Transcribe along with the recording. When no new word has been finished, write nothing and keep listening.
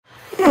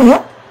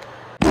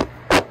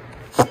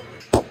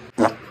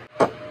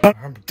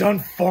I'm done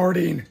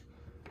farting.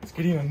 It's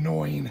getting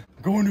annoying.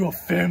 I'm going to a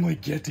family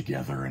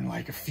get-together in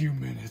like a few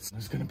minutes.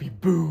 There's gonna be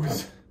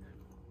booze.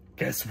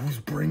 Guess who's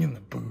bringing the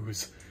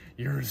booze?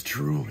 Yours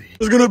truly.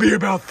 There's gonna be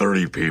about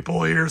 30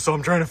 people here, so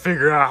I'm trying to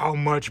figure out how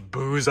much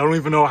booze. I don't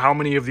even know how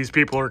many of these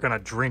people are gonna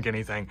drink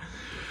anything.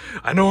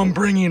 I know I'm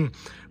bringing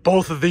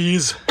both of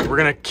these. We're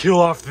gonna kill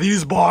off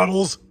these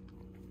bottles.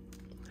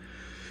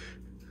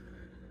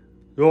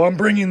 So I'm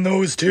bringing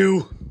those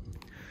two.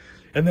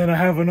 And then I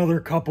have another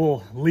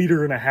couple 1.5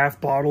 liter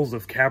bottles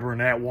of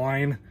Cabernet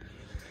wine.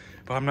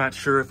 But I'm not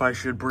sure if I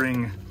should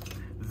bring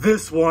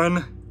this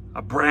one,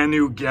 a brand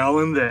new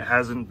gallon that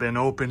hasn't been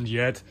opened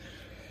yet.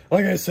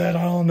 Like I said,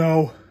 I don't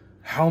know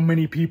how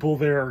many people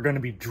there are gonna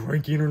be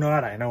drinking or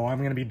not. I know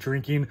I'm gonna be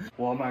drinking.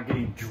 Well, I'm not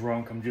getting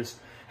drunk. I'm just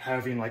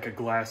having like a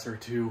glass or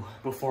two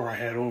before I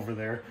head over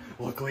there.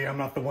 Luckily, I'm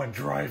not the one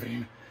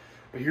driving.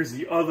 But here's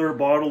the other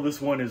bottle.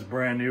 This one is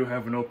brand new.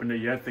 Haven't opened it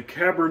yet. The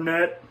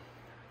Cabernet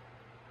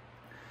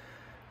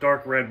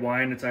dark red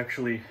wine. It's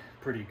actually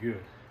pretty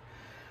good.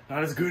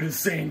 Not as good as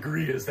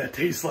sangrias that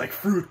taste like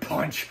fruit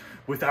punch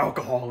with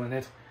alcohol in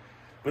it.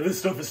 But this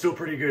stuff is still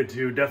pretty good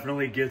too.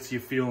 Definitely gets you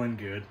feeling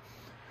good.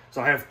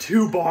 So I have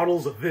 2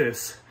 bottles of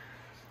this.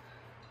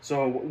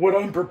 So what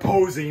I'm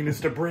proposing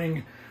is to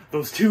bring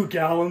those 2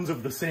 gallons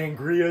of the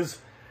sangrias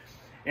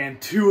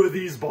and 2 of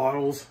these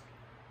bottles.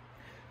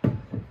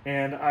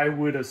 And I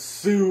would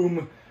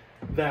assume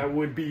that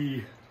would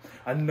be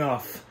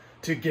enough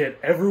to get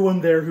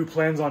everyone there who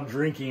plans on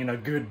drinking a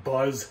good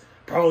buzz,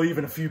 probably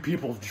even a few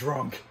people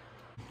drunk.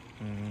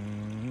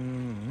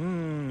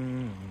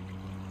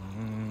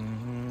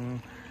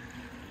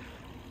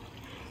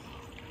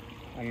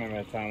 I remember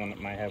a time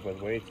when my head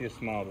was way too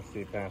small to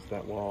see past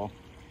that wall.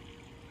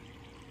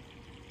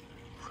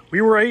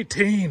 We were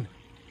 18.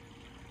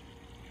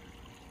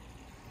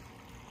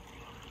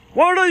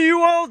 What are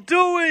you all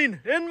doing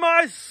in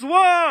my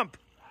swamp?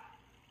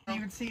 I didn't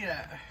even see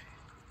that.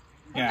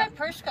 Where'd my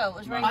purse go? It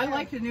was right I there.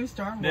 like the new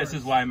Star Wars. This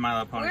is why My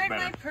Little Pony's Where'd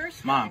better. my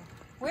purse go? Mom.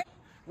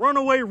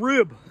 Runaway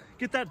rib.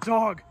 Get that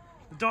dog.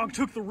 The dog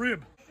took the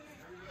rib.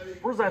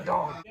 Where's that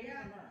dog?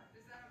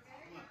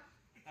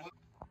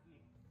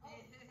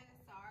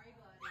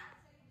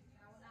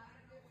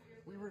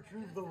 We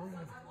retrieved the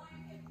rib.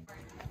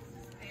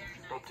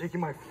 Stop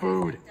taking my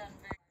food.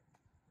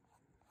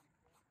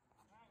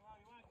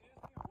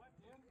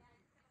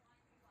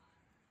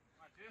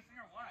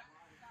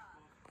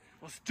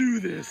 Let's do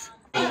this.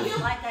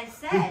 Like I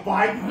said,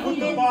 Biden put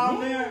the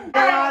bomb there.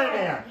 Get out of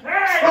there.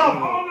 Hey, I'm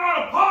not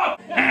a pop.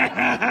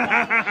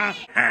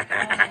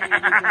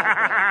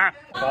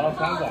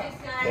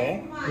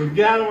 Okay? You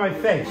get out of my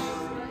face.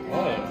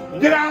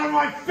 Get out of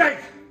my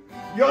face.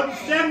 You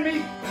understand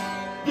me?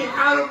 Get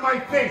out of my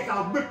face.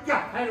 I'll rip your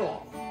head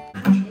off.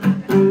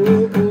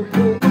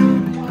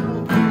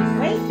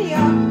 Wait,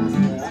 Theo.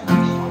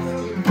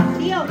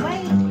 Theo,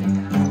 wait.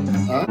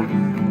 Huh?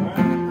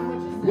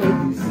 What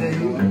you say?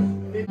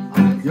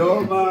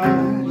 You're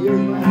mine. You're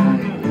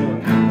mine.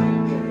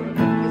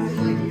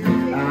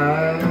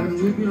 I'm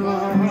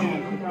yours.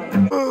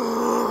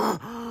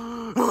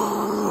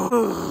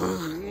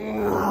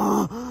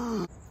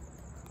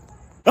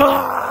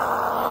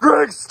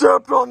 Greg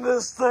stepped on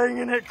this thing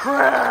and it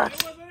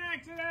cracked. It was an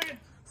accident.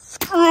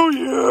 Screw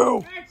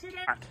you.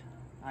 Accident.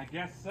 I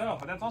guess so,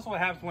 but that's also what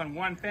happens when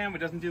one family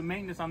doesn't do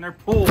maintenance on their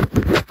pool.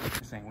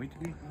 Saying we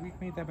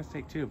made that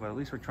mistake too, but at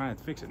least we're trying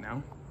to fix it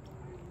now.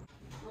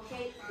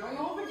 okay, don't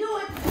overdo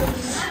it.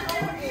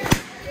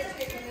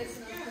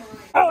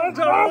 Oh, that's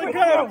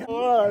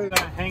all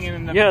Hanging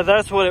in the Yeah,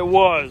 that's what it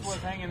was. was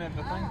hanging in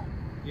the thing.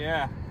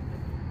 Yeah.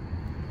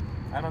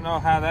 I don't know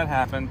how that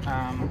happened.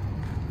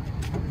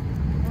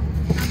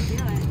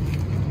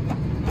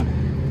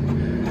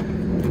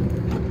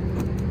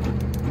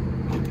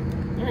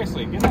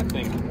 Seriously, get that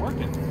thing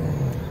working.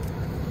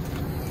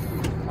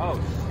 Oh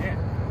shit.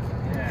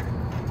 Yeah.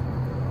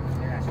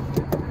 Yeah.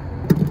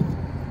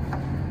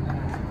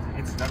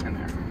 It's stuck in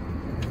there.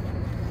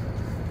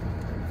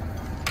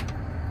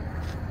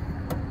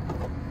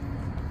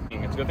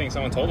 It's a good thing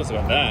someone told us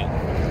about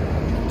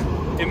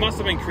that. It must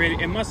have been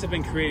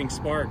creating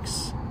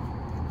sparks.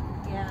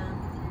 Yeah.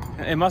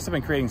 It must have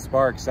been creating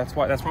sparks. That's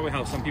probably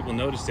how some people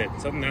noticed it.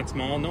 Something that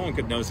small, no one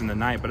could notice in the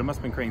night, but it must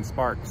have been creating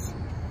sparks.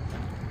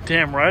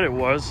 Damn right it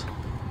was.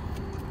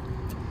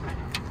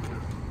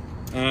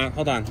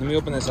 Hold on, let me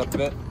open this up a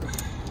bit.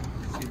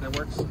 See if that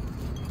works.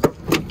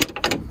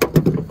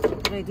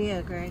 Good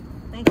idea, Greg.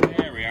 Thank you.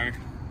 There we are.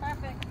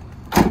 Perfect.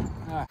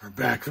 We're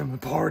back from the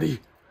party,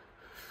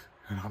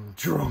 and I'm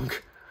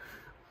drunk.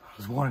 It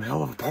was one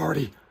hell of a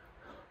party.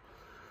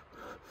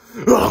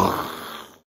 Ugh.